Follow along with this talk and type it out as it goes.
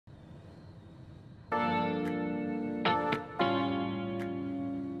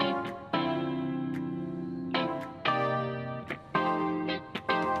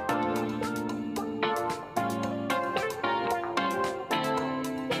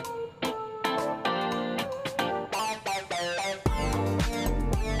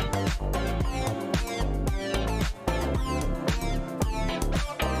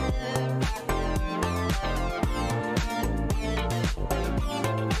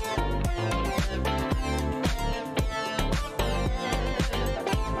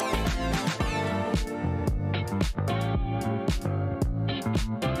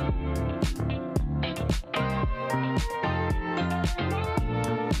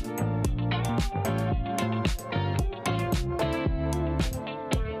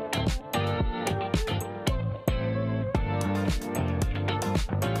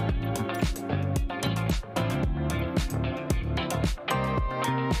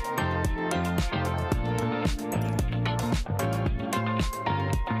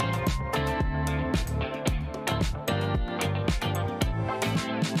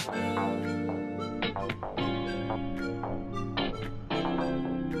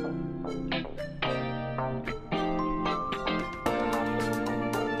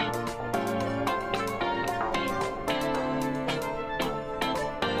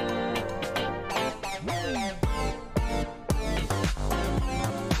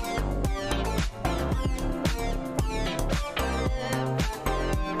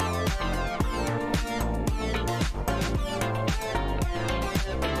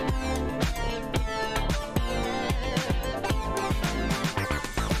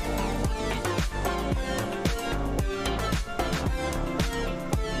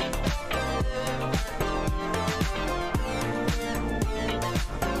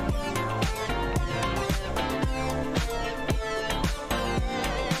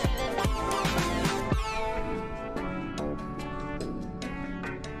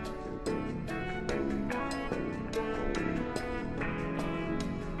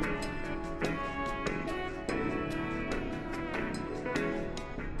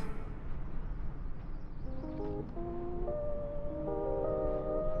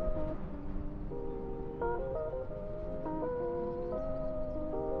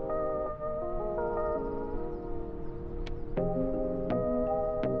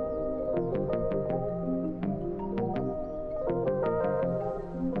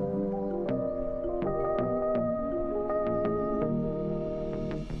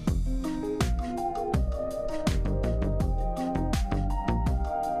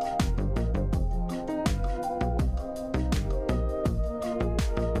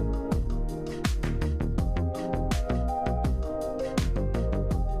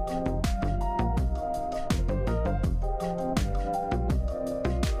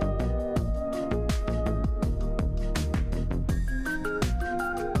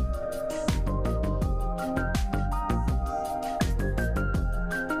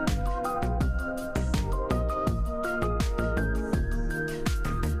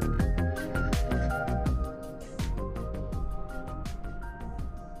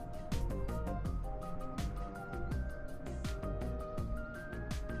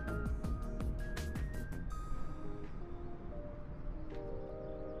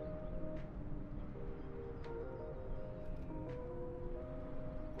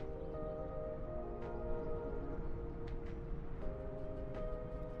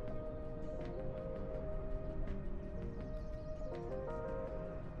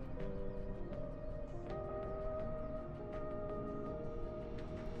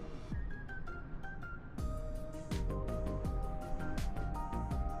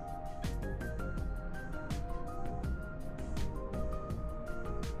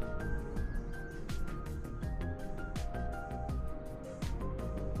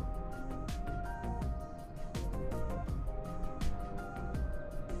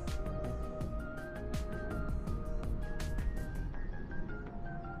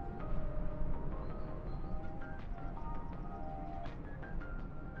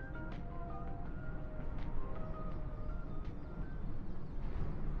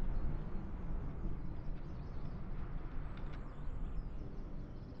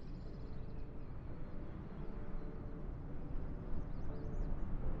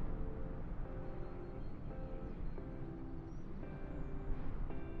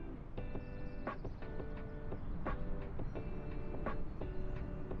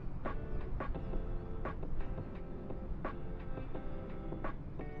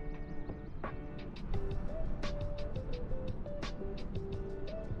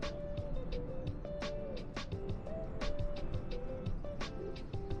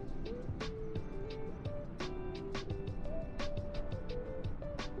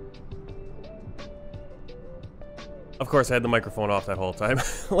Of course, I had the microphone off that whole time.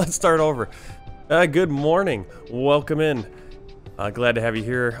 Let's start over. Good morning. Welcome in. Glad to have you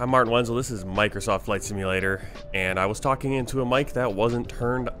here. I'm Martin Wenzel. This is Microsoft Flight Simulator, and I was talking into a mic that wasn't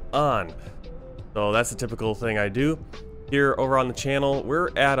turned on. So that's a typical thing I do. Here over on the channel,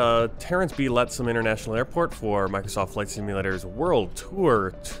 we're at a Terrance B. Lettsome International Airport for Microsoft Flight Simulator's World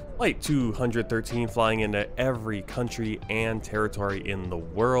Tour Flight 213, flying into every country and territory in the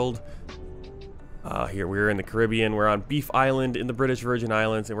world. Here we're in the Caribbean. We're on Beef Island in the British Virgin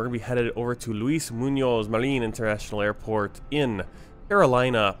Islands, and we're gonna be headed over to Luis Muñoz Marín International Airport in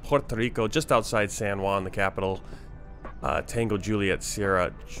Carolina, Puerto Rico, just outside San Juan, the capital. Tango Juliet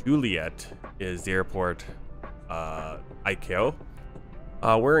Sierra Juliet is the airport ICAO.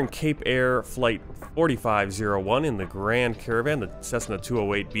 We're in Cape Air Flight 4501 in the Grand Caravan, the Cessna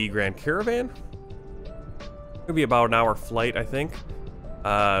 208B Grand Caravan. It'll be about an hour flight, I think.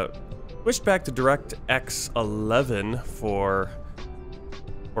 Switched back to DirectX 11 for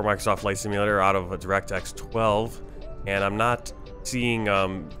Microsoft Flight Simulator out of a DirectX 12, and I'm not seeing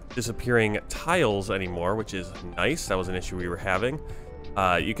disappearing tiles anymore, which is nice. That was an issue we were having.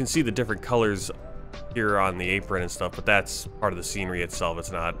 You can see the different colors here on the apron and stuff, but that's part of the scenery itself.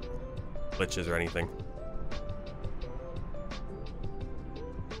 It's not glitches or anything.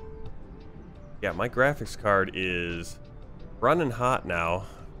 Yeah, my graphics card is running hot now.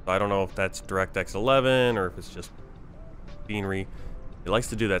 I don't know if that's DirectX 11 or if it's just scenery. It likes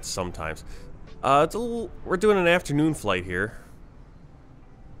to do that sometimes. We're doing an afternoon flight here.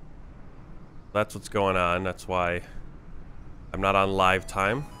 That's what's going on. That's why I'm not on live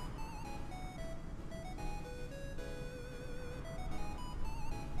time.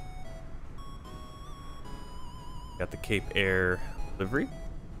 Got the Cape Air livery.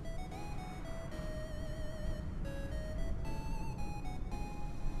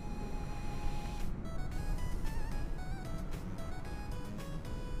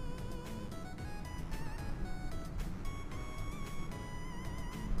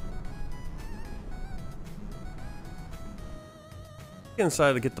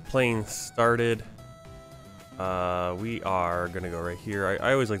 Inside to get the plane started. We are gonna go right here.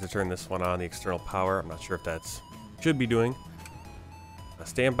 I always like to turn this one on, the external power. I'm not sure if that's should be doing.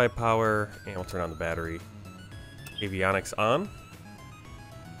 Standby power, and we'll turn on the battery. Avionics on.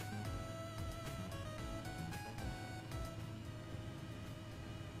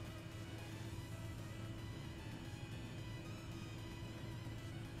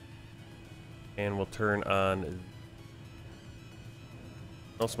 And we'll turn on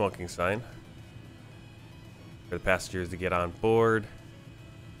no smoking sign for the passengers to get on board.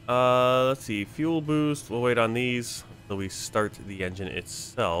 Let's see, fuel boost. We'll wait on these until we start the engine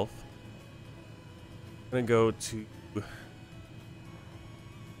itself. I'm gonna go to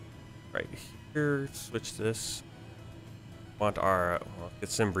right here. Switch this. Want our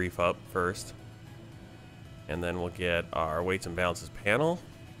get sim brief up first, and then we'll get our weights and balances panel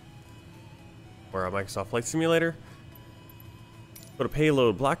for our Microsoft Flight Simulator. Go to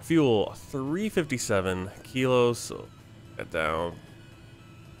payload, block fuel, 357 kilos, so get down.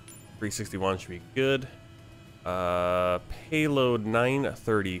 361 should be good. Payload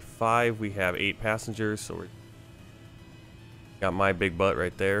 935, we have 8 passengers, so we got my big butt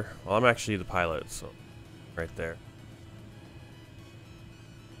right there. Well, I'm actually the pilot, so right there.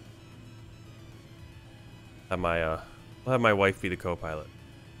 I'll have my wife be the co-pilot.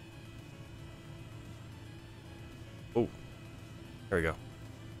 Oh. There we go.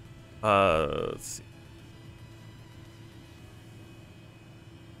 Let's see.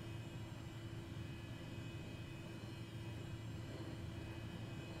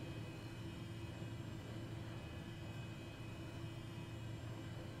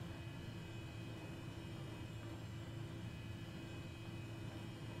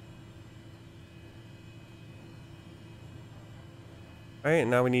 All right,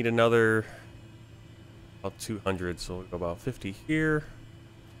 now we need another about 200, so we'll go about 50 here,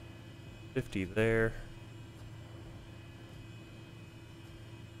 50 there,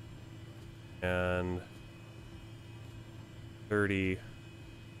 and 30,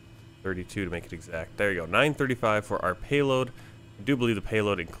 32 to make it exact. There you go, 935 for our payload. I do believe the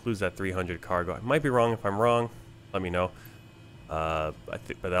payload includes that 300 cargo. I might be wrong. If I'm wrong, let me know. I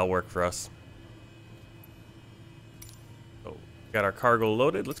think, but that'll work for us. Got our cargo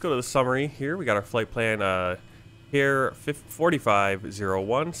loaded. Let's go to the summary here. We got our flight plan here,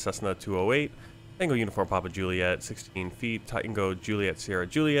 4501, Cessna 208, Tango Uniform Papa Juliet, 16 feet, Tango Juliet Sierra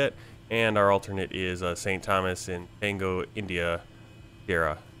Juliet, and our alternate is St. Thomas in Tango India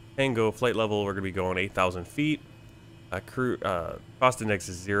Sierra. Tango flight level, we're going to be going 8,000 feet. Crew cost index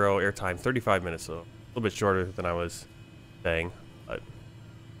is 0, airtime 35 minutes, so a little bit shorter than I was thing, but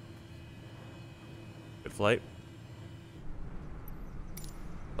good flight.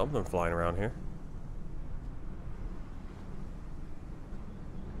 Something flying around here.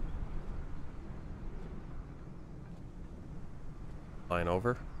 Flying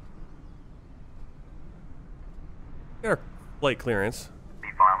over. Got our flight clearance.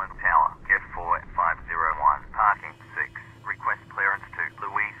 Beef Island Tower, Get 4501, parking 6. Request clearance to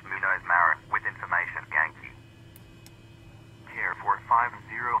Luis Muñoz Marín with information Yankee. Care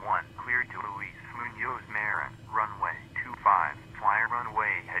 4501, cleared to Luis Muñoz Marín, runway 25, fly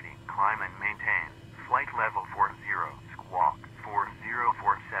runway heading, climb and maintain. Flight level 40, squawk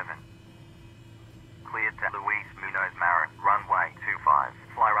 4047. Cleared to Luis Muñoz Marín, runway 25,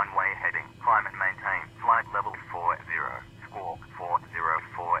 fly runway heading, climb and maintain. Flight level 40, squawk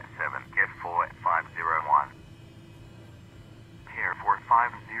 4047, Get 4501. Care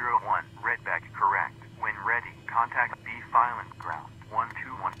 4501, redback correct. When ready, contact Beef Island ground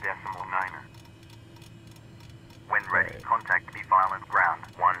 121.9er. When ready, contact Beef Island ground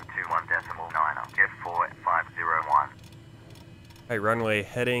 121.9er. Get 4501. Alright, runway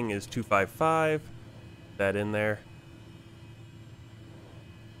heading is 255. That in there.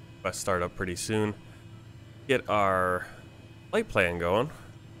 Let's start up pretty soon. Get our flight plan going.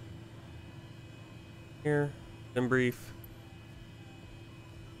 Here, sim brief.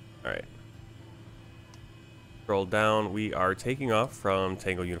 Alright. Scroll down. We are taking off from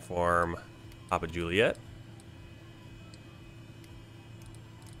Tango Uniform Papa Juliet.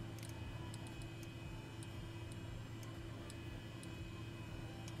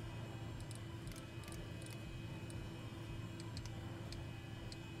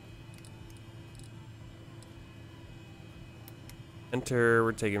 Enter,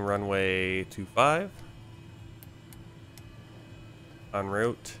 we're taking runway 25. En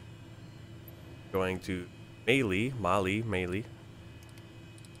route. Going to Mali.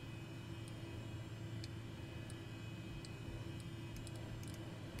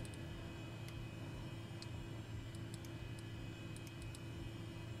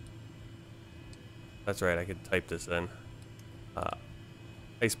 That's right, I could type this in.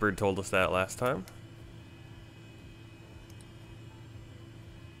 Icebird told us that last time.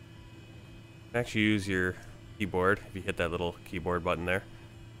 Actually use your keyboard if you hit that little keyboard button there.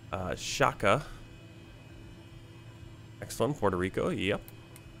 Shaka. Next one, Puerto Rico. Yep.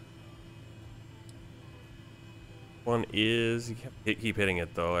 One is, you keep hitting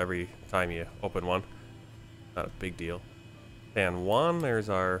it though every time you open one. Not a big deal. San Juan, there's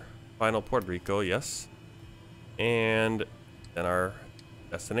our final Puerto Rico, yes. And then our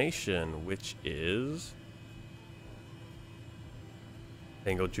destination, which is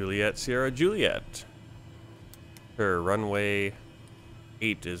Tango Juliet, Sierra Juliet. Sure, runway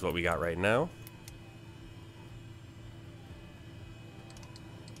 8 is what we got right now.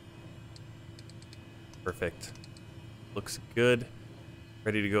 Perfect. Looks good.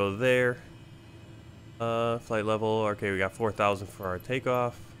 Ready to go there. Flight level. Okay, we got 4,000 for our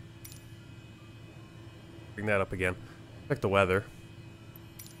takeoff. Bring that up again. Check the weather.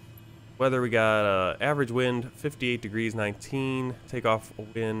 Weather, we got average wind 58 degrees 19, takeoff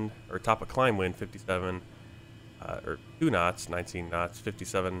wind or top of climb wind 57 or 2 knots, 19 knots,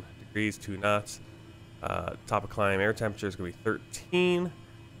 57 degrees 2 knots. Top of climb air temperature is going to be 13.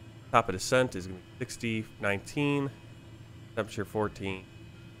 Top of descent is going to be 60, 19. Temperature 14.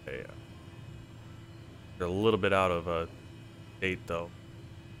 Okay, they're a little bit out of date though.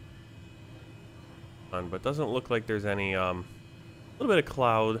 But doesn't look like there's any little bit of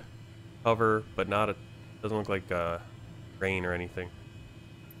cloud cover, but not a, doesn't look like rain or anything.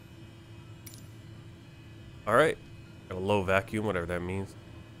 All right, got a low vacuum, whatever that means.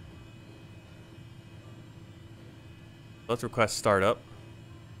 Let's request startup.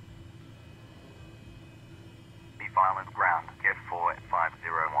 Beef Island ground, Get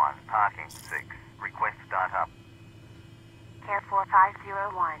 4501, parking 6. Request startup. Care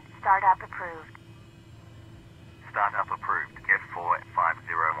 4501, startup approved. Startup approved, Get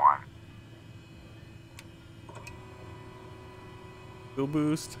 4501. Fuel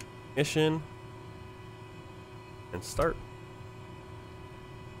boost, ignition, and start.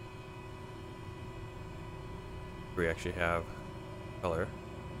 We actually have color.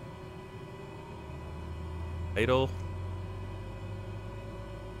 Idle.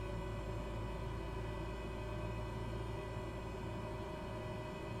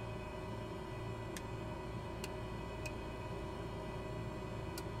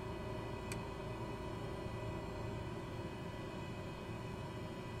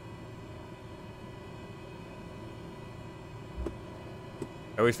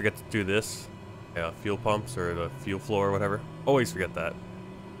 I always forget to do this Yeah, fuel pumps or the fuel floor or whatever. Always forget that.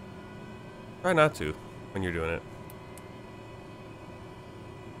 Try not to when you're doing it.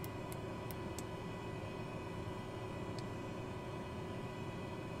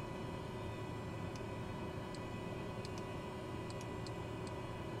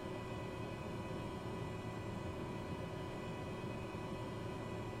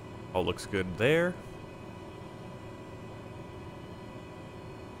 All looks good there.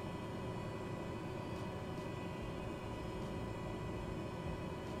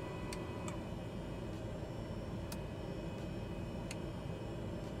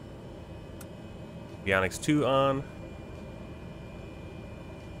 Avionics 2 on.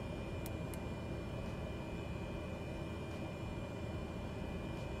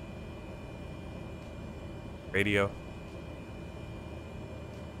 Radio.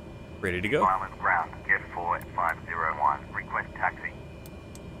 Ready to go. Island ground, get 4501, request taxi.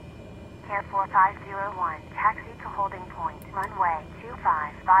 Care 4501, taxi to holding point, runway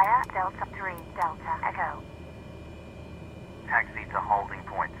 25 via Delta 3 Delta Echo. Taxi to holding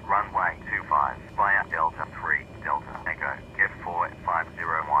point, runway 25 via Delta 3 Delta Echo, get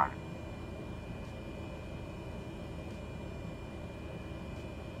 4501.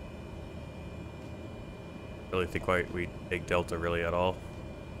 Really think we take Delta really at all.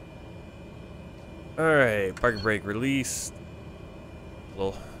 Alright, parking brake release.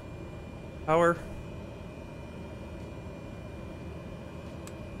 Little power.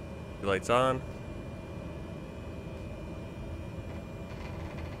 Lights on.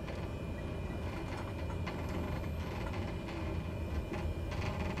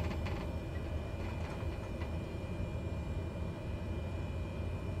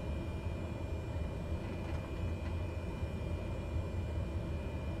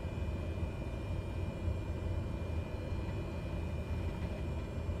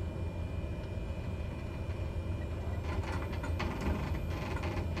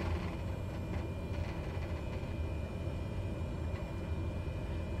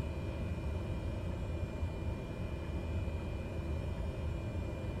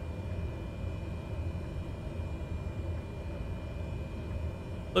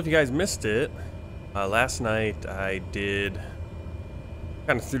 So if you guys missed it, last night I did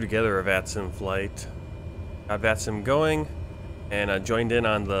kind of threw together a VATSIM flight. Got VATSIM going and joined in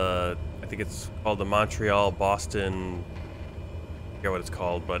on the, I think it's called the Montreal-Boston, I forget what it's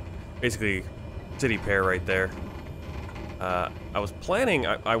called, but basically city pair right there. I was planning,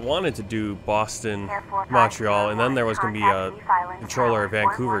 I wanted to do Boston, Montreal, and then there was going to be a controller at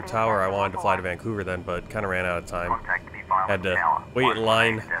Vancouver Tower. I wanted to fly to Vancouver then, but kind of ran out of time. Had to wait in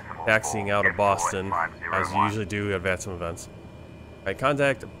line taxiing out of Boston, as you usually do at VATSIM events. Alright,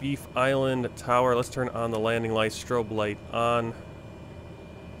 contact Beef Island Tower. Let's turn on the landing light, strobe light on.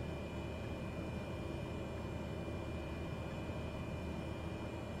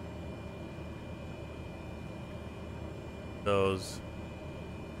 Those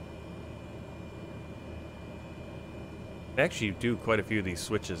I actually do quite a few of these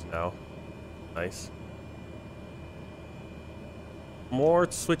switches now. Nice.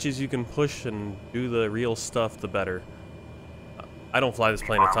 More switches you can push and do the real stuff, the better. I don't fly this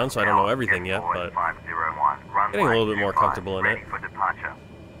plane a ton, so I don't know everything yet, but getting a little bit more comfortable in it.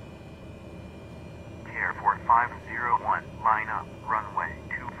 Tier 4501, line up, runway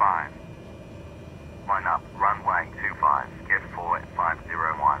 25. Line up, runway 25, get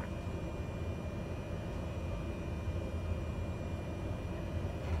 4501.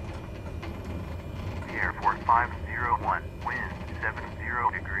 Tier 4501, wind 70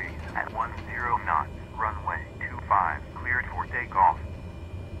 degrees at 10 knots, runway 25, cleared for takeoff.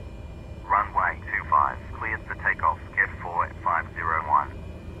 Runway 25, cleared for takeoff, get 4501.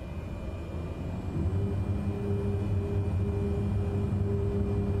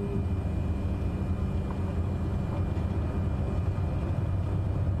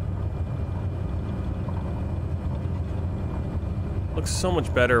 Looks so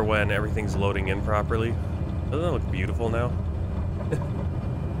much better when everything's loading in properly. Doesn't it look beautiful now?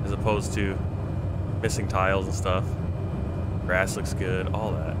 As opposed to missing tiles and stuff. Grass looks good,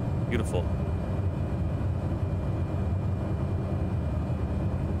 all that. Beautiful.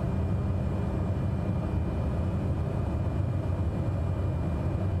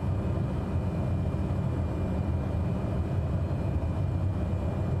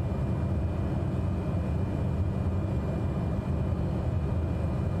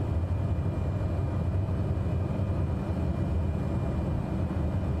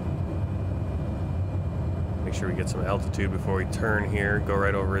 Make sure we get some altitude before we turn here, go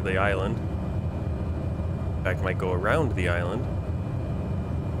right over the island. In fact, might go around the island.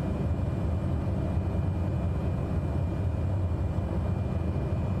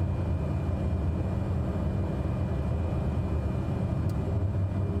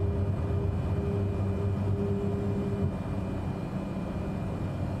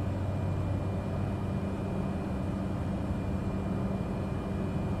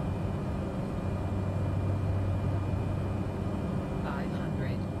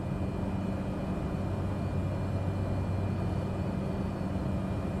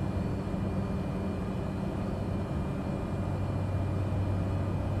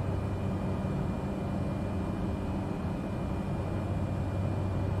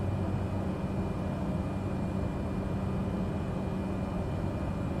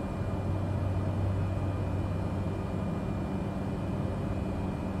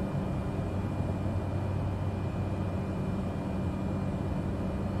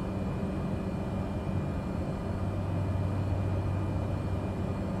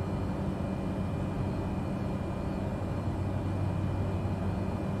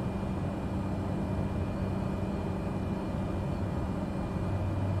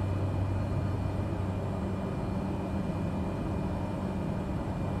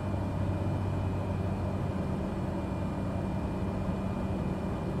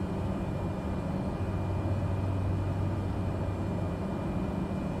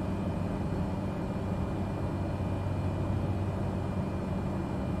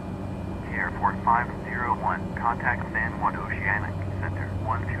 4501, contact San Juan Oceanic Center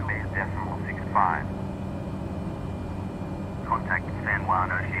 128.65. Contact San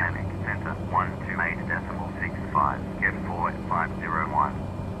Juan Oceanic Center 128.65. Get 4501.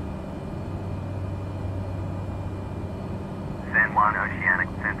 San Juan Oceanic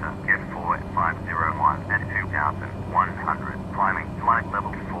Center, get 4501 at 2100, climbing flight level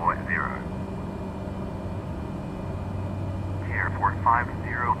 40. Care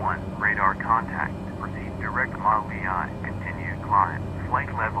 4501, radar contact, proceed direct mile VI, continue climb,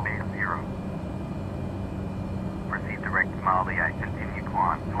 flight level 80. Proceed direct mile VI, continue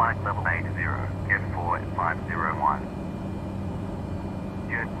climb, flight level 80, get 4501.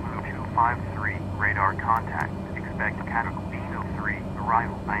 Jet Blue 253, radar contact, expect Cattle 3,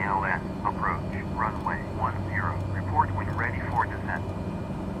 arrival ILS, approach, runway 10, report when ready for descent.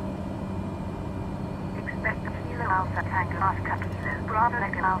 Expect Kilo Alpha Tango Oscar Kilo, Bravo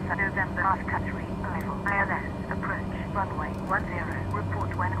Echo Alpha November Oscar 3, arrival ILS, approach, runway 10,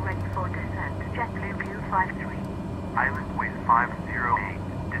 report when ready for descent. JetBlue 253. Island with 508,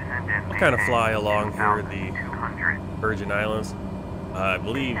 descend and I'll kind of fly along here the 200. Virgin Islands. I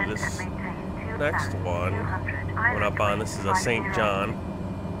believe this next one going up on, this is a St. John,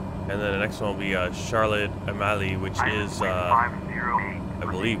 and then the next one will be Charlotte Amalie, which is I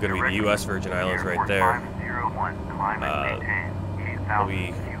believe going to be the U.S. Virgin Islands right there. Will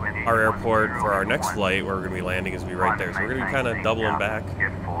be our airport for our next flight where we're going to be landing is be right there. So we're going to be kind of doubling back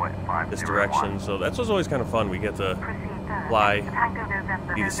this direction. So that's what's always kind of fun. We get to fly,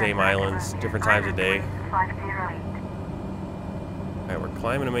 see the same islands, different times of day. Alright, we're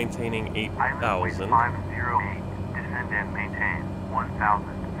climbing and maintaining 8,000. 508, descend and maintain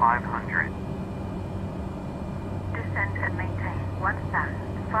 1,500. Descend and maintain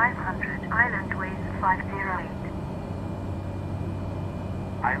 1,500. Island ways 508.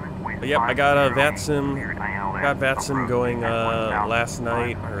 Island ways. But yep, I got a VATSIM going last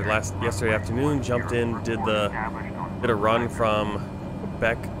night or yesterday afternoon. Jumped in, did a run from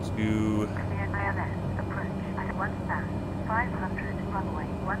Quebec to 500, runway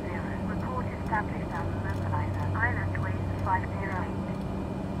 10, report established on localizer, island ways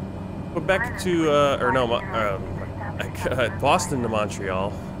 508. Quebec to, Boston to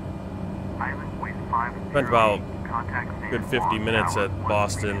Montreal. Spent about a good 50 minutes at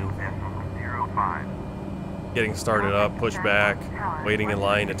Boston, getting started up, pushed back, waiting in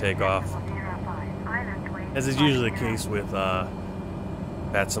line to take off. As is usually the case with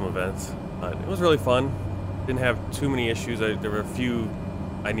VATSIM events. But it was really fun. Didn't have too many issues. There were a few.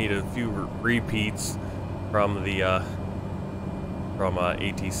 I needed a few repeats from the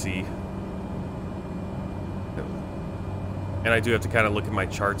ATC, and I do have to kind of look at my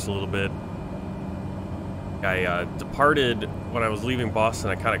charts a little bit. I departed when I was leaving Boston.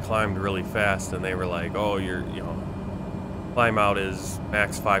 I kind of climbed really fast, and they were like, "Oh, climb out is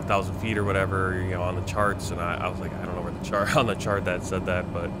max 5,000 feet or whatever, on the charts." And I was like, I don't know where the chart on the chart that said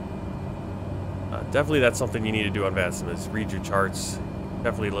that, but. Definitely that's something you need to do on VATSIM is read your charts.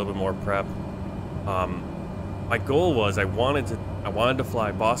 Definitely a little bit more prep. My goal was I wanted to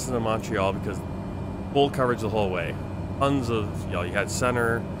fly Boston to Montreal because full coverage the whole way. Tons of, you had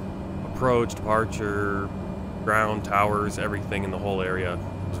center, approach, departure, ground, towers, everything in the whole area.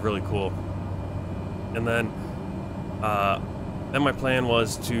 It was really cool. And then my plan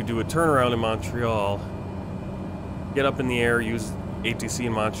was to do a turnaround in Montreal, get up in the air, use ATC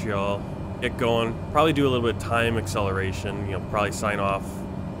in Montreal, get going, probably do a little bit of time acceleration, probably sign off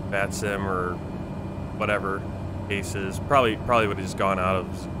VATSIM or whatever cases. Probably would have just gone out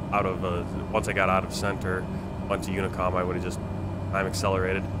of once I got out of center, went to Unicom, I would have just time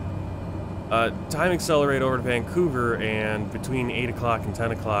accelerated. Time accelerate over to Vancouver, and between 8 o'clock and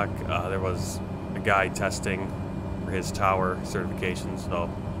 10 o'clock, there was a guy testing for his tower certification, so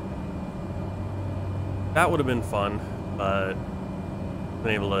that would have been fun, but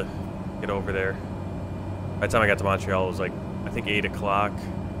been able to get over there. By the time I got to Montreal, it was like, I think 8 o'clock.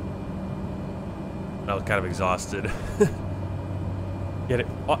 I was kind of exhausted.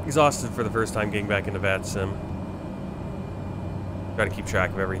 Exhausted for the first time getting back into VATSIM. Try to keep track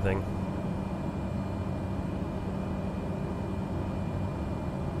of everything.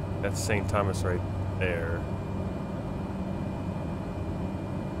 That's St. Thomas right there.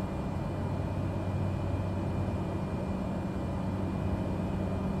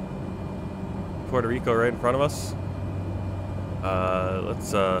 Puerto Rico right in front of us.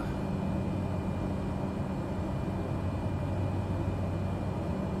 Let's I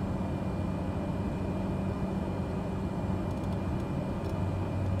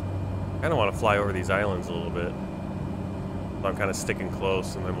kind of want to fly over these islands a little bit. So I'm kind of sticking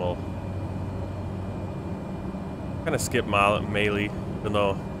close, and then we'll Kind of skip melee, even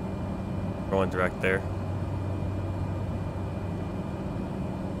though we're going direct there.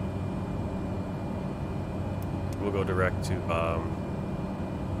 We'll go direct to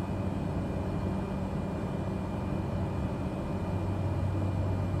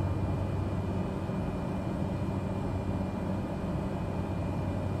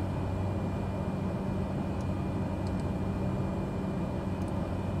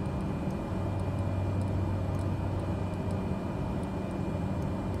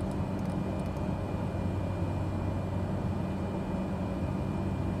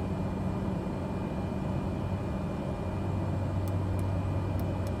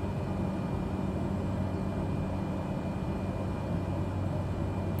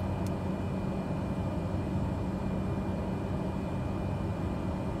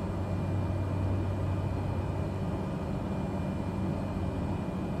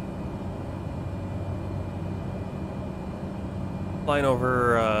flying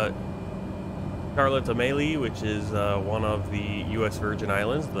over Charlotte Amalie, which is one of the U.S. Virgin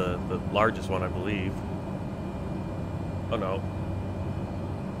Islands, the largest one, I believe. Oh no.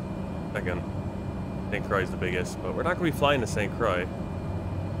 Second. St. Croix is the biggest, but we're not going to be flying to St. Croix.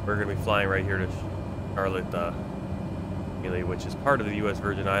 We're going to be flying right here to Charlotte Amalie, which is part of the U.S.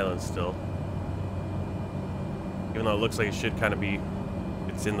 Virgin Islands still. Even though it looks like it should kind of be,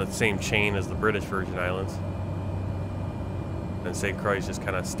 it's in the same chain as the British Virgin Islands. And St. Croix is just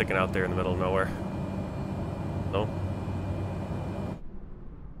kind of sticking out there in the middle of nowhere. No?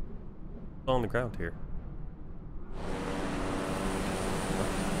 It's all on the ground here.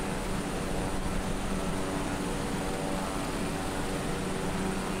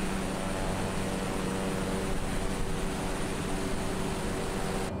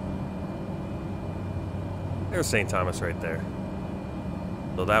 There's St. Thomas right there.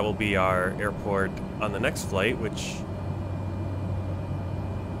 So that will be our airport on the next flight, which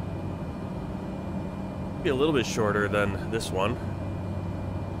be a little bit shorter than this one.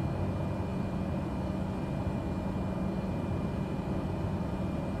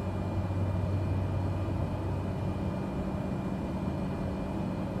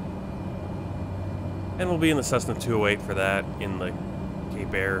 And we'll be in the Cessna 208 for that in the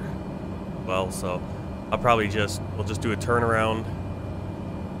CAIR well, so I'll probably we'll just do a turnaround,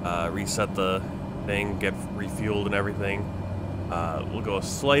 reset the thing, get refueled and everything. We'll go a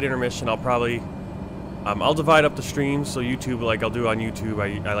slight intermission. I'll probably I'll divide up the streams, so YouTube, like I'll do on YouTube,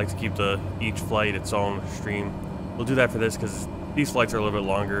 I like to keep each flight its own stream. We'll do that for this because these flights are a little bit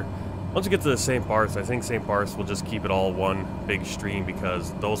longer. Once we get to the St. Barths, I think St. Barths will just keep it all one big stream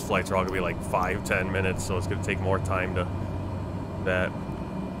because those flights are all going to be like 5-10 minutes, so it's going to take more time to that.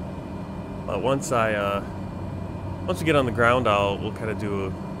 But once we get on the ground, we'll kind of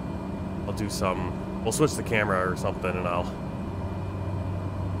do we'll switch the camera or something, and I'll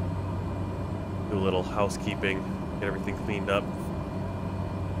do a little housekeeping, get everything cleaned up,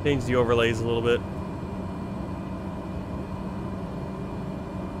 change the overlays a little bit.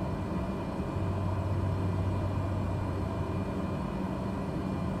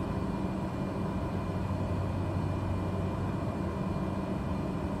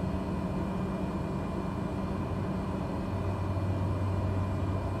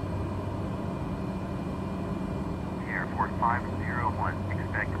 Airport 501,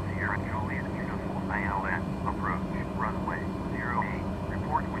 expect Sierra Juliet Uniform ALS, approach, runway 08,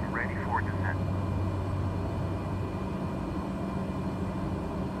 report when ready for descent.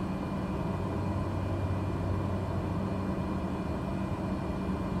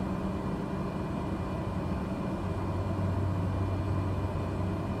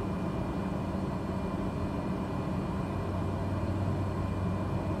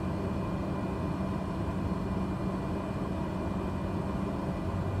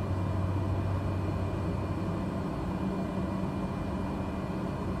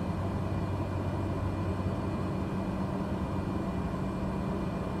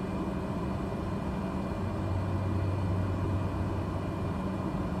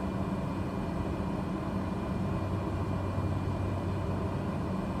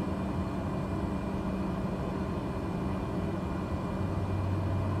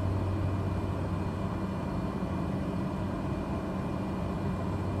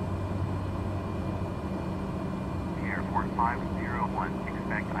 Airport 501,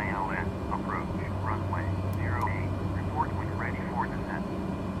 expect ILS, approach, runway 08, report when ready for descent.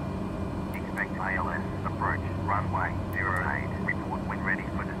 Expect ILS, approach, runway 08, report when ready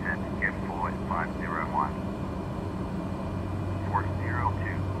for descent, get forward 501.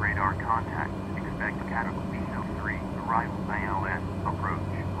 402, radar contact, expect Caravan 3, arrival ILS, approach,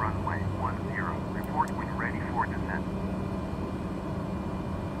 runway 10, report when ready for descent.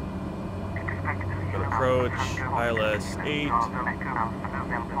 approach, ILS 8,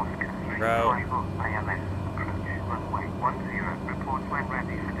 route, Runway 10, report when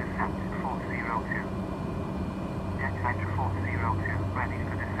ready for descent, 402. Jet Hydra 402, ready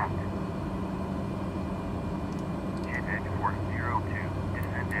for descent. Jet Edge 402,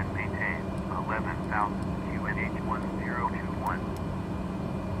 descend and maintain, 11,000, QNH 1021.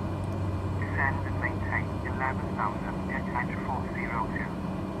 Descend and maintain, 11,000, Jet Hydra 402.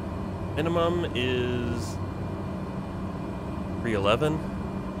 minimum is 311.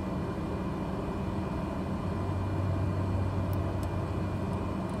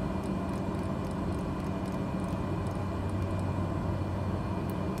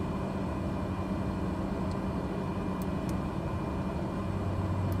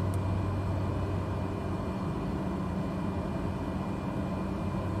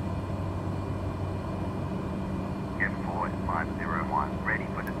 Get forward 501, ready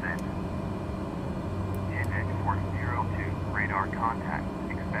for descent. Jet Edge 402, radar contact.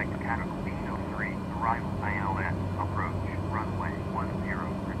 Expect Caravan 03, arrival ILS, approach, runway 10,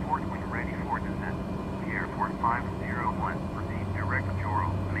 report when ready for descent. Airport 501, proceed direct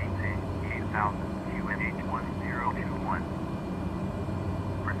Joral, maintain 8000, QNH 1021.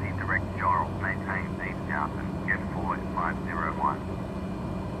 Proceed direct Joral, maintain 8000, get forward 501.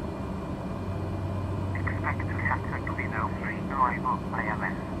 Expect contact Clean 03, arrival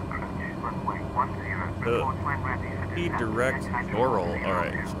ILS, approach, runway 10, report when ready for Be descent. direct Joral.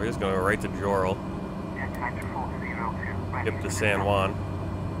 Alright, so we're just going to go right to Joral. Jet Hydra 402, ready Skip for to San Juan.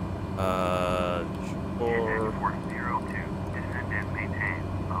 Jet 402, descend and maintain,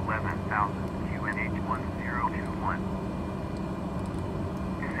 11,000, QNH 1021.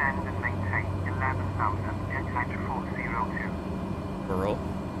 Descend and maintain, 11,000, Jet Hydra 402. Joral.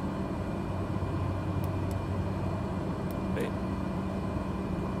 Wait.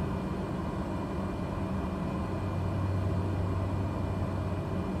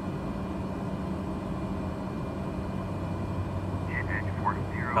 Jet Edge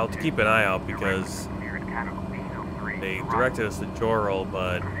 402. I'll have to keep an eye out because Cleared Caravan 03, they arrival. directed us to Joral,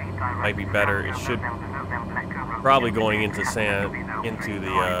 but Proceed might be direct better. It November, should November, Echo, probably Romeo, going into Juliet, into the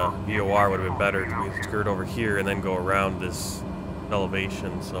arrival. VOR would have been better to 402. skirt over here and then go around this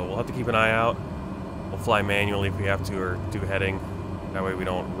elevation. So we'll have to keep an eye out. We'll fly manually if we have to, or do heading. That way we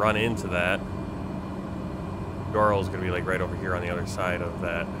don't run into that. Joral is going to be like right over here on the other side of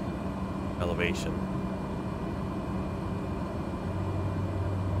that elevation.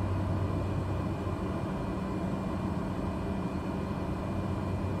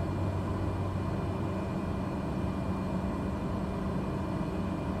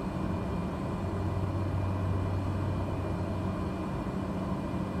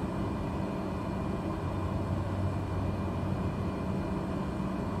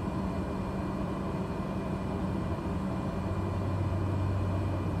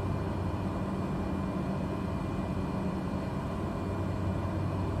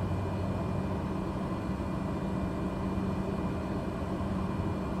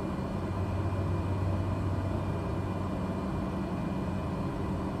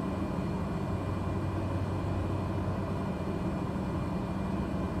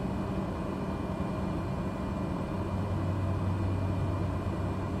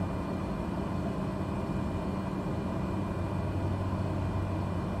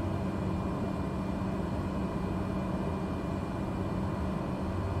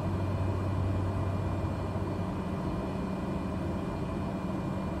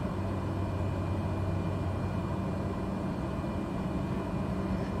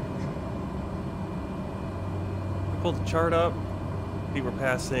 Pull the chart up. See, we're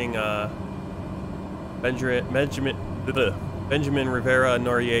passing Benjamin Rivera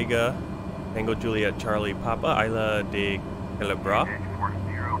Noriega, Tango Juliet Charlie Papa Isla de Calabra. Edge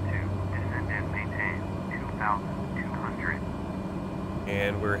 402, descend and maintain, 2,200.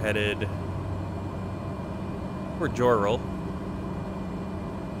 And we're headed for Joral.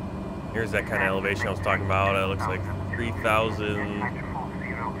 Here's that kind of elevation I was talking about. It looks like 3,000.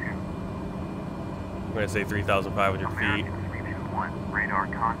 I'm going to say 3,500 feet. American 321, radar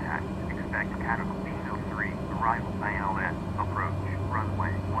contact. Expect Caravan 03, arrival ILS, approach,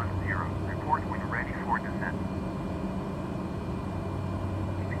 runway 10. Report when ready for descent.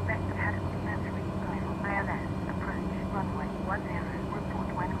 Expect Caravan 03, arrival ILS, approach, runway 10. Report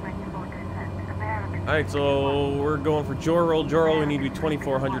when ready for descent. American. Alright, so we're going for Joral. Joral, we need to be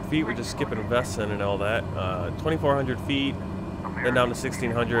 2,400 feet. We're just skipping Vesson and all that. 2,400 feet. Then down to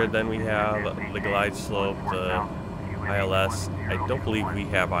 1,600, then we have the glide slope, the ILS. I don't believe we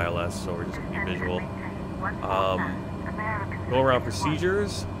have ILS, so we're just going to be visual. Go around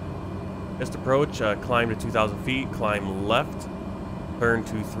procedures. Just approach, climb to 2,000 feet, climb left, turn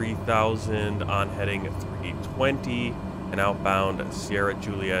to 3,000 on heading 320, and outbound Sierra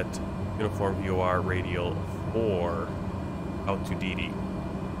Juliet, Uniform VOR Radial 4, out to DD.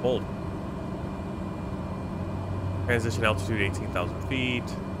 Hold. Transition altitude 18,000 feet.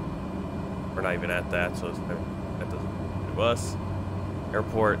 We're not even at that, so that doesn't do us.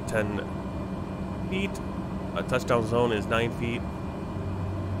 Airport 10 feet. Touchdown zone is 9 feet.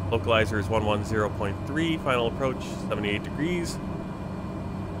 Localizer is 110.3. Final approach 78 degrees.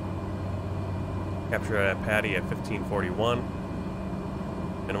 Capture at Patty at 1541.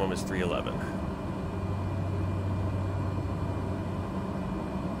 Minimum is 311.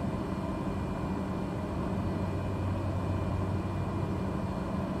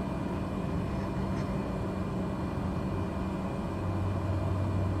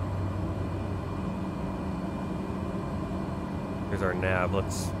 Here's our nav.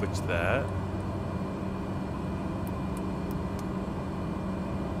 Let's switch that.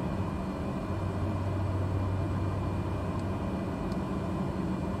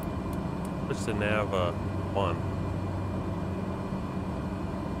 Switch to nav 1.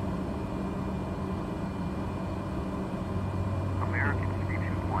 American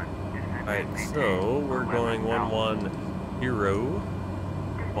 321. Alright, so we're going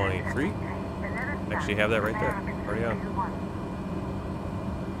 110.23. Actually have that right there. Already on.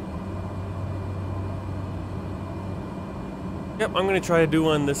 Yep, I'm going to try to do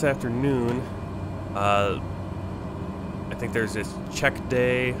one this afternoon. I think there's this Czech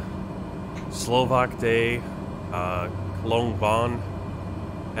Day, Slovak Day, Cologne Bonn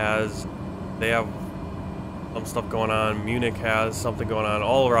they have some stuff going on, Munich has something going on,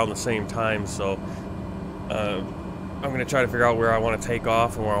 all around the same time, so I'm going to try to figure out where I want to take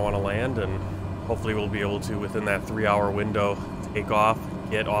off and where I want to land, and hopefully we'll be able to, within that 3-hour window, take off,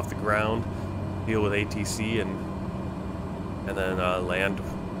 get off the ground, deal with ATC, and then land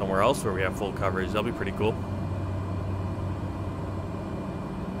somewhere else where we have full coverage. That'll be pretty cool.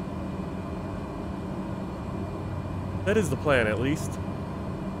 That is the plan, at least.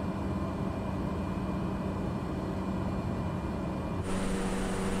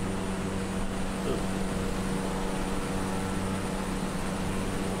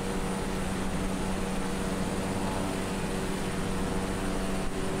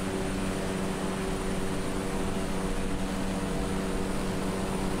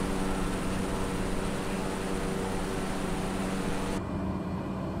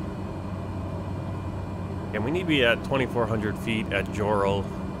 And we need to be at 2,400 feet at Joral.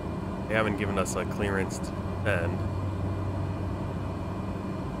 They haven't given us a clearance to bend.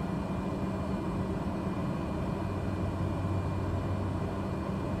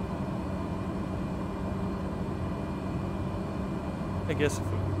 I guess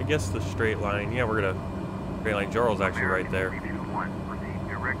the straight line. Yeah, we're gonna straight line. Joral's actually right there. 321. Proceed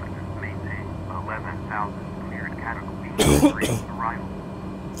directly. Maintain 11,000 cleared category 3 arrival.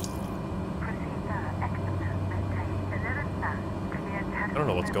 I don't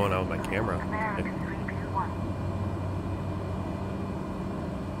know what's going on with my camera.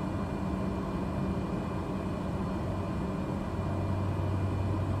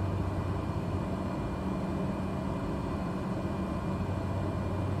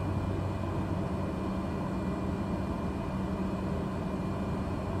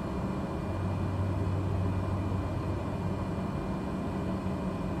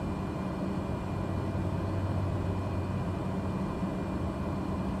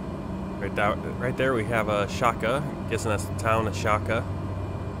 Right there we have a Shaka. Guessing that's the town of Shaka.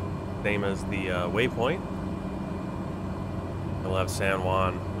 Same as the waypoint. We'll have San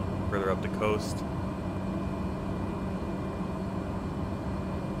Juan further up the coast.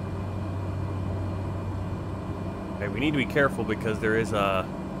 Okay, we need to be careful because there is a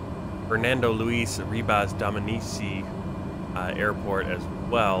Fernando Luis Ribas Dominici airport as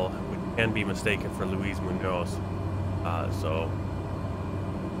well, which can be mistaken for Luis Muñoz. So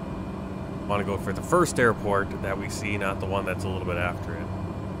I want to go for the first airport that we see, not the one that's a little bit after it.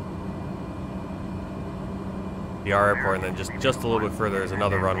 The R airport, and then just a little bit further is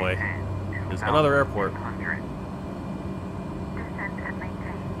another runway. There's another airport. Descend and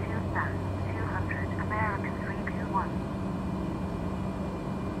maintain 2,200 American 321.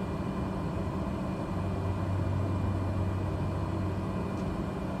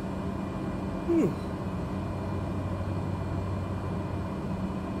 Whew.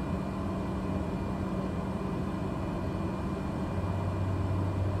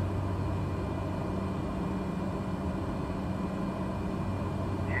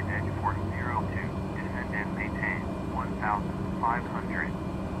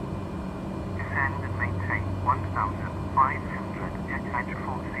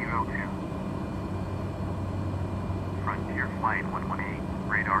 Flight 118,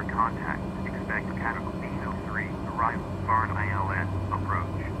 radar contact. Expect Caravan 3, arrival, Barn ILS, approach,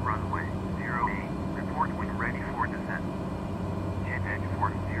 runway 08, report when ready for descent. Jet Edge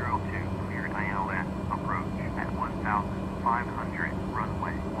 402, cleared ILS, approach, at 1,500,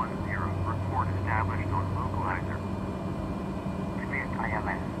 runway 10, report established on localizer. Cleared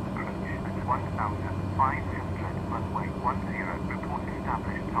ILS, approach, at 1,500, runway 10, report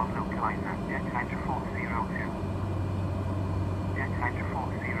established on localizer. Jet Edge 402. Jet Edge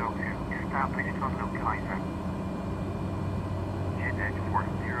 402, established on localizer. Jet Edge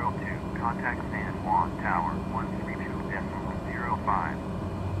 402, contact San Juan Tower 132.05.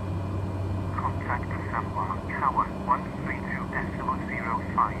 Contact San Juan Tower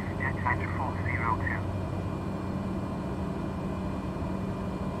 132.05, Jet Edge 402.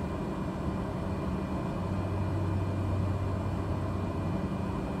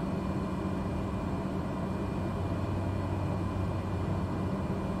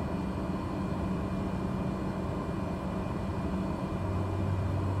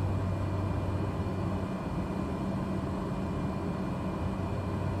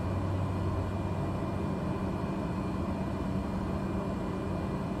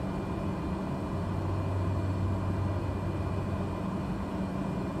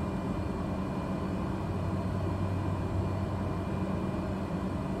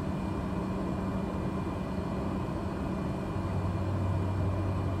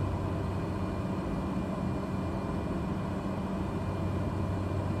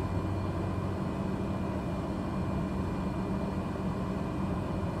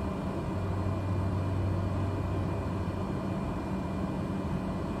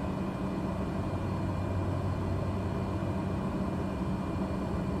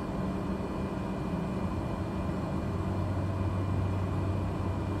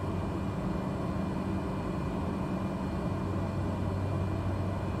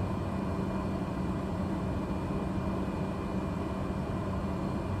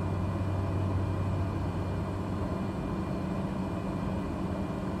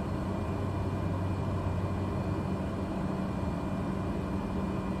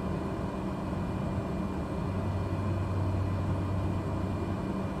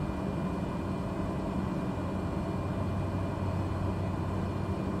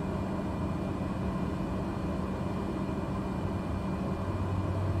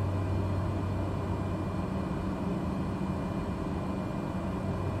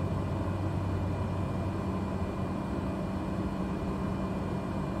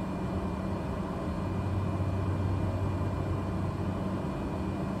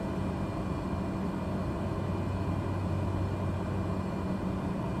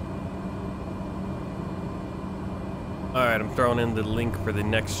 Alright, I'm throwing in the link for the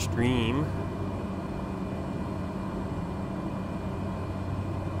next stream.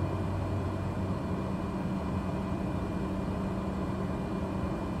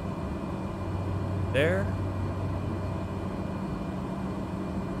 There.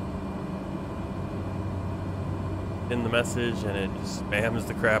 In the message, and it just spams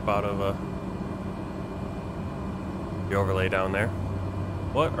the crap out of the overlay down there.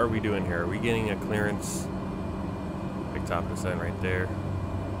 What are we doing here? Are we getting a clearance? Big top of the sign right there.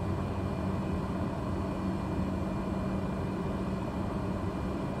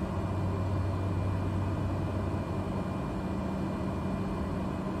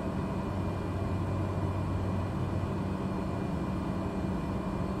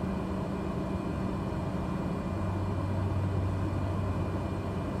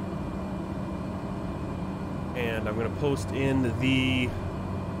 And I'm going to post in the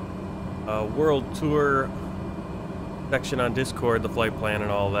World Tour section on Discord, the flight plan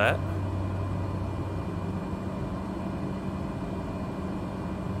and all that.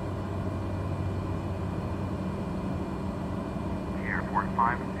 Airport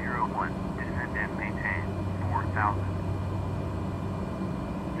 501, descend and maintain 4,000.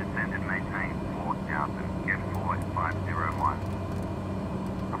 Descend and maintain 4,000, get forward 501.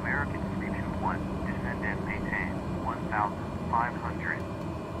 American 321, descend and maintain 1,500.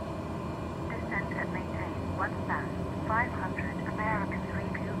 Descend and maintain 1,500. American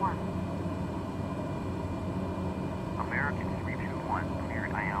 321. American 321,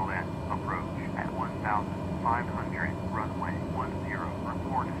 cleared ILS, approach at 1,500, runway 10,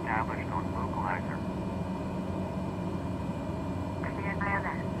 report established on localizer. Cleared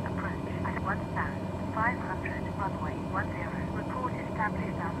ILS, approach at 1,500, runway 10, report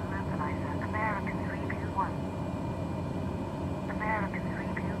established on localizer. American 321. American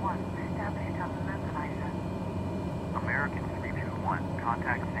 321, established on localizer. American 321,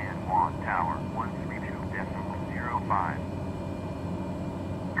 contact San Juan Tower 132.05.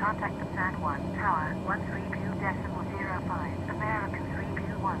 Contact the San Juan Tower 132.05. American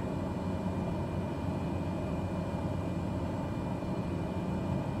 321.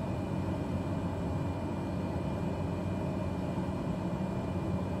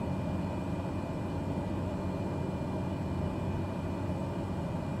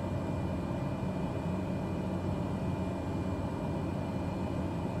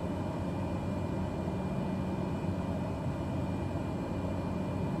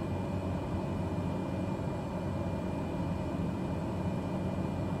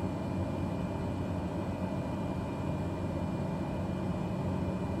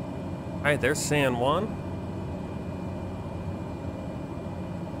 Alright, there's San Juan.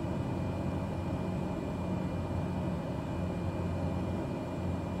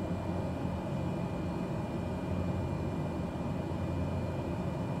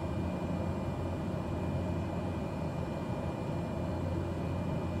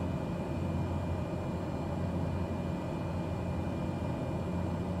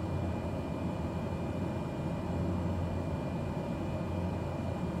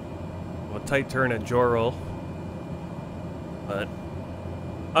 Tight turn at Jorel, but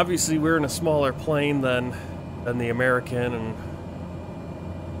obviously we're in a smaller plane than the American and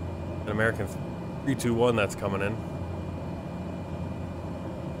an American 321 that's coming in.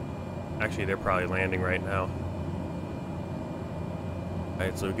 Actually, they're probably landing right now.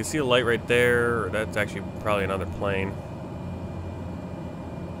 Alright, so we can see a light right there. That's actually probably another plane.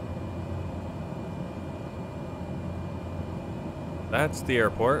 That's the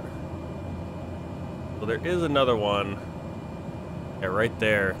airport. So there is another one, yeah, right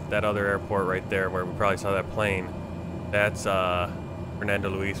there, that other airport right there where we probably saw that plane. That's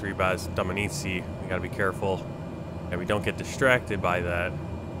Fernando Luis Ribas Dominici. We gotta be careful and we don't get distracted by that,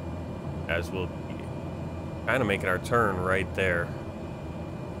 as we'll be kind of making our turn right there.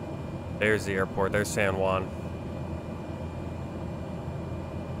 There's the airport, there's San Juan.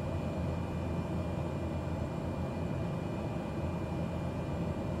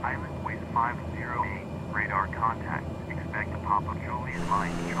 Island with 508. Radar contact. Expect a Papa Juliet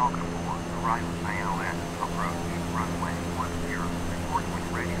line chalk 4. Arrival ALS. Approach. Runway 10. Report when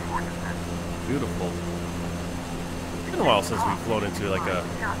ready for descent. Beautiful. It's been a while since we've flown into like a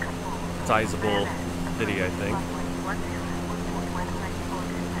sizable city, I think.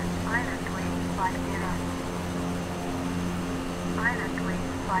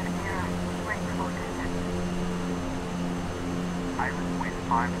 Island with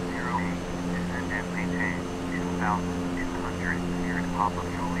 508. Descend and maintain 2,200 near Papa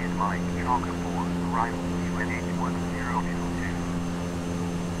Juliet line chalk 4. Arrival UNH 1022.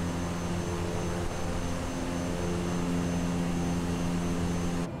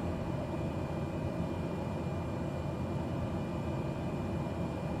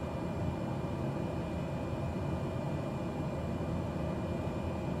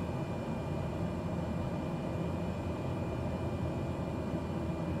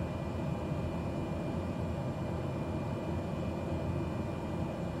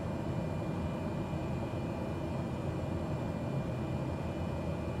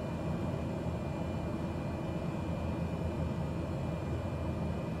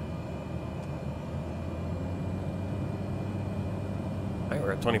 Alright,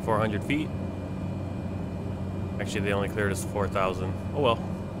 we're at 2,400 feet. Actually, they only cleared us 4,000. Oh well.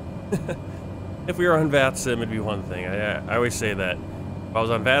 If we were on VATSIM, it'd be one thing. I always say that. If I was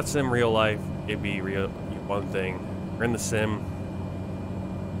on VATSIM, real life, it'd be one thing. We're in the sim.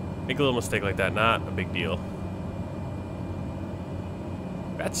 Make a little mistake like that, not a big deal.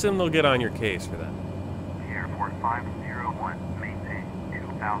 VATSIM, they'll get on your case for that. Airport 501, maintain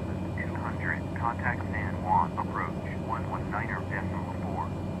 2,200. Contact San Juan, approach 119.4.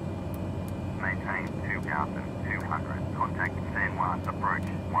 Maintain 2,200. Contact San Juan, approach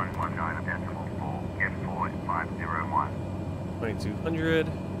 119.4. Get forward 501. 2,200.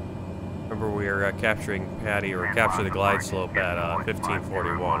 Remember, we are capturing Patty, or capture the glide slope at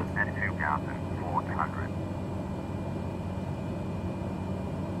 1541. At 2,400.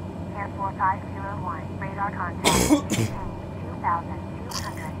 Air 4501, radar contact. 2,200,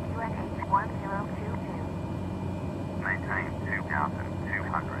 UNH 1022. Maintain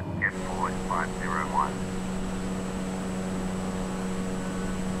 2,200. Get forward 501.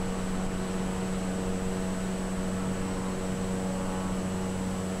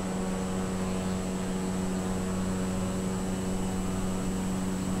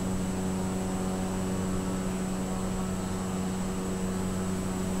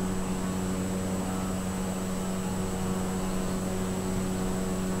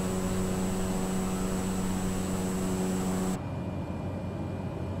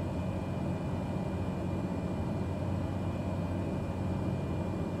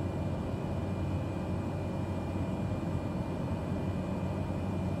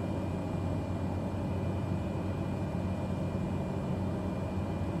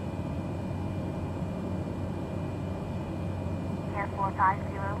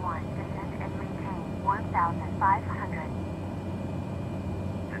 4501, descend and maintain 1,500.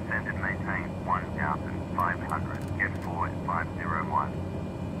 Descend and maintain 1,500. Get forward 501.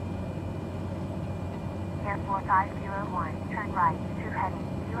 Air 4501, turn right to heading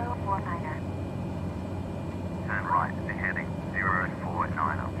 049er. Turn right to heading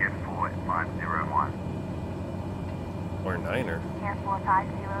 049er. Get forward 501. Or niner. Air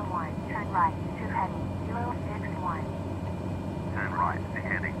 4501, turn right to heading 061. Turn right to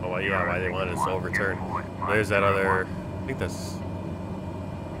heading. Oh, yeah, why they wanted us to 061. overturn. Get forward There's that 501. other. I think that's.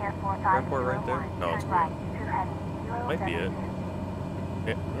 Air Airport right there? 4501, No, it's turn right to heading Might be it. 072.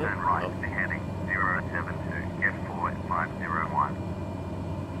 Yeah. Turn right Oh. to heading 072. Get forward 501.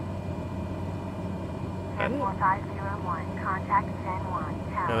 Air That it? 4501, contact San Juan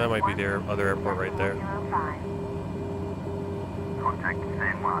Tower. Yeah, that might be their other airport right there. 1005. Contact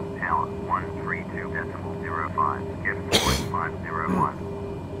San Juan Tower 132.05. Get forward 501.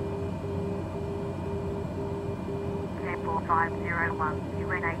 Airport 501,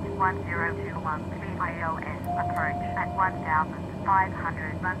 UNH 1021, CILS, approach at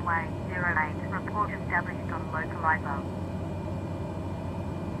 1,500, runway 08, report established on localizer.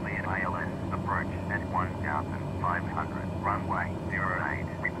 Cleared ILS. Approach at 1,500. Runway 08.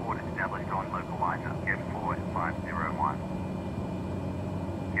 Report established on localizer. Get forward 501.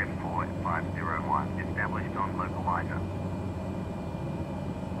 Get forward 501. Established on localizer.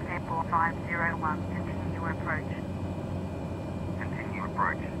 Airport 501, continue approach. Continue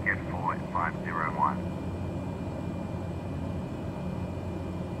approach. Get forward 501.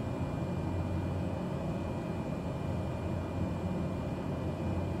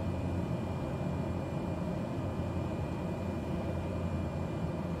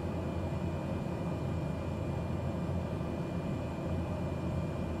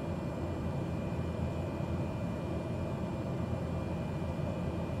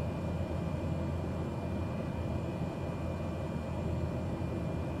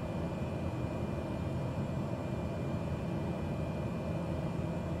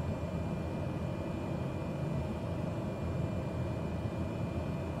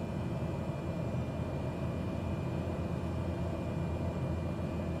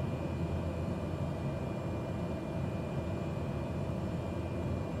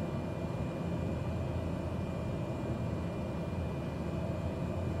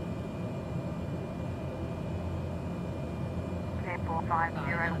 Airport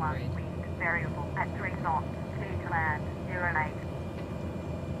 501, wind variable at 3 knots, clear to land 08.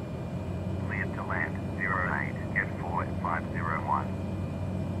 Cleared to land 08. Get forward 501.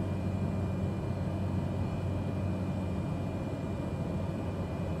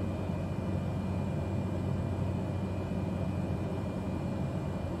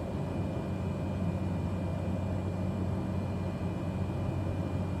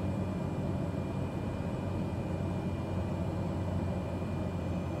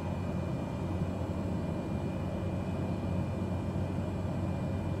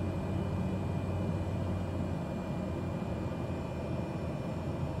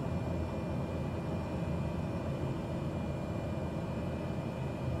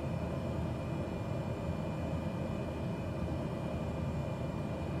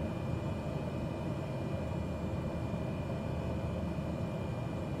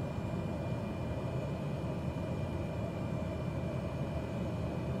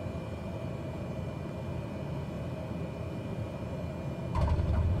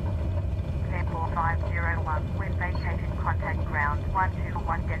 Airport 501, when vacated contact ground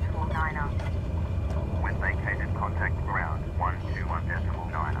 121.9er. When vacated, contact ground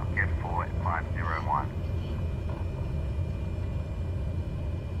 121.9. Get forward 501.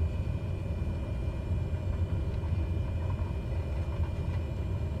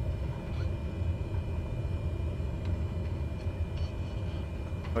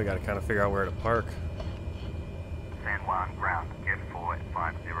 We gotta kind of figure out where to park. San Juan ground. Get forward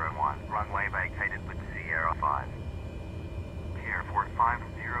 501. Runway vacated with Sierra 5. Airport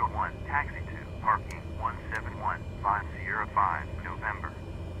 501. Taxi to parking 171-505 November.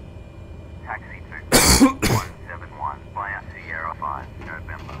 Taxi to 171 via Sierra 5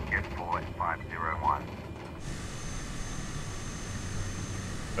 November. Get forward 501.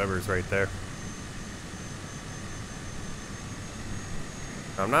 Weber's right there.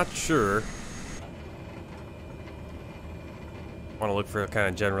 I'm not sure. Want to look for kind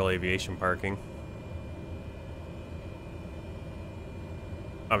of general aviation parking.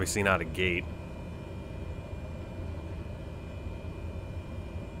 Obviously not a gate.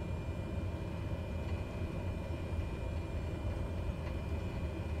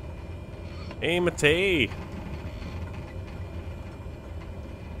 Hey, Matei.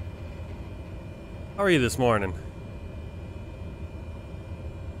 How are you this morning?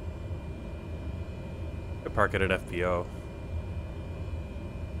 I park it at FPO.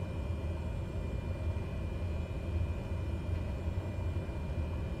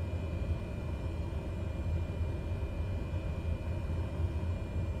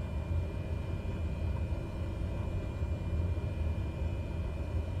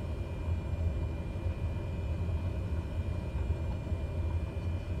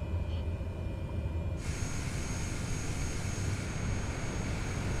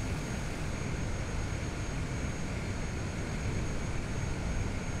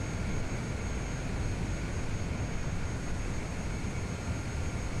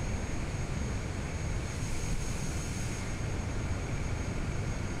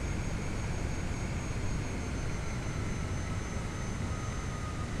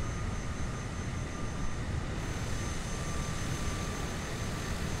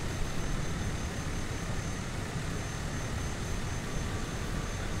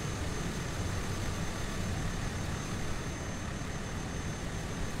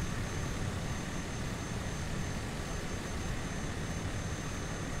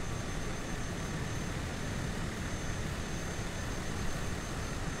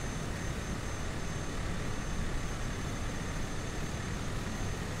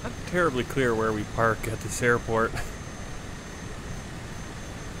 Not terribly clear where we park at this airport.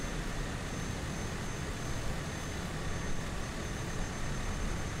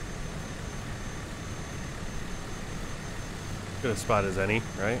 Good a spot as any,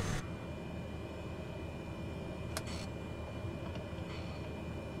 right?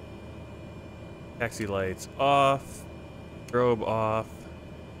 Taxi lights off, strobe off,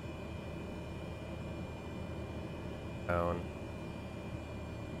 down.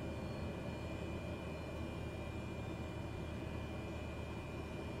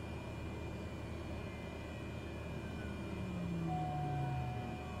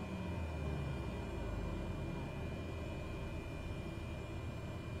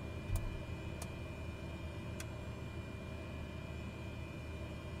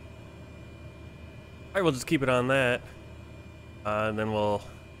 Alright, we'll just keep it on that. And then we'll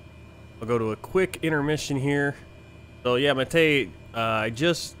go to a quick intermission here. So yeah, Matei,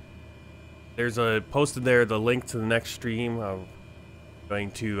 there's a posted there the link to the next stream. I'm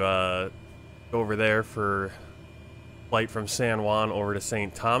going to go over there for flight from San Juan over to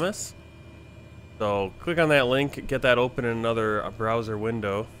St. Thomas. So click on that link, get that open in another browser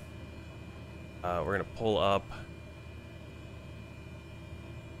window. We're gonna pull up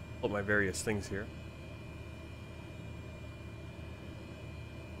my various things here.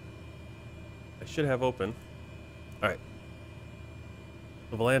 I should have open. Alright.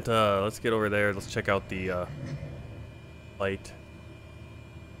 So Volanta, let's get over there. Let's check out the flight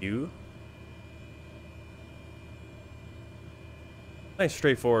view. Nice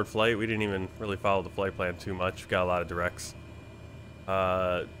straightforward flight. We didn't even really follow the flight plan too much. We've got a lot of directs.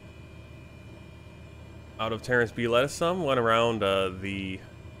 Out of Terrance B. Lettsome, went around the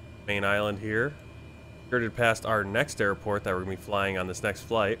main island here. Skirted past our next airport that we're going to be flying on this next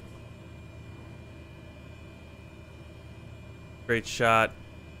flight. Great shot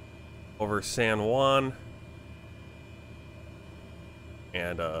over San Juan.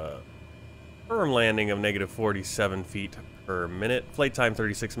 And firm landing of -47 feet per minute. Flight time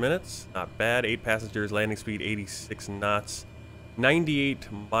 36 minutes. Not bad. 8 passengers, landing speed 86 knots. 98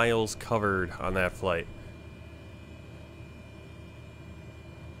 miles covered on that flight.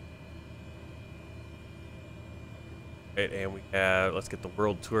 Right, and we have, let's get the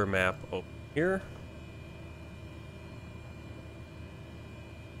world tour map open here.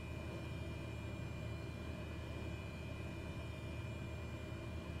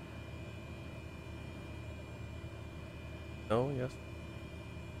 Oh, yes.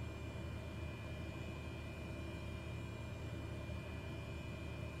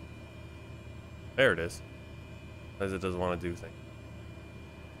 There it is. As it doesn't want to do things.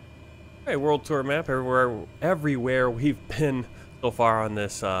 Okay, world tour map. Everywhere we've been so far on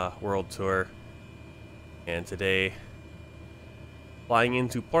this world tour. And today, flying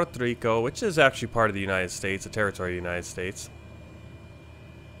into Puerto Rico, which is actually part of the United States, a territory of the United States.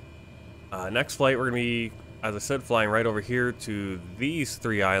 Next flight, we're going to be, as I said, flying right over here to these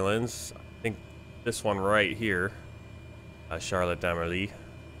 3 islands. I think this one right here, Charlotte d'Amélie,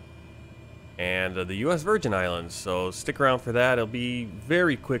 and the U.S. Virgin Islands. So stick around for that. It'll be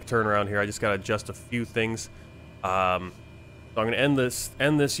very quick turnaround here. I just got to adjust a few things. So I'm going to end this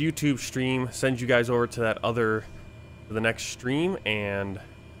YouTube stream, send you guys over to the next stream, and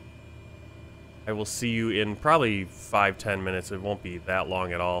I will see you in probably 5-10 minutes. It won't be that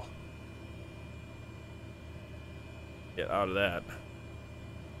long at all. get out of that.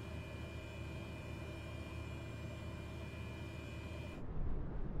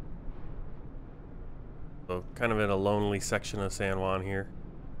 So kind of in a lonely section of San Juan here,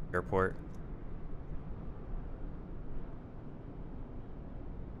 airport.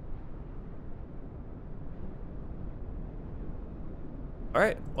 All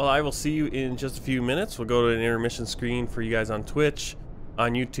right, well, I will see you in just a few minutes. We'll go to an intermission screen for you guys on Twitch.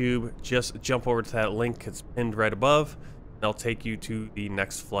 On YouTube, just jump over to that link. It's pinned right above. And I'll take you to the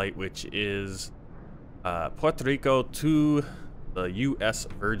next flight, which is Puerto Rico to the U.S.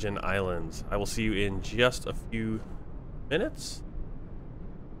 Virgin Islands. I will see you in just a few minutes.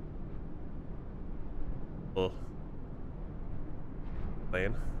 Well,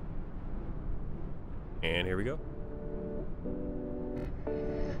 playing. And here we go.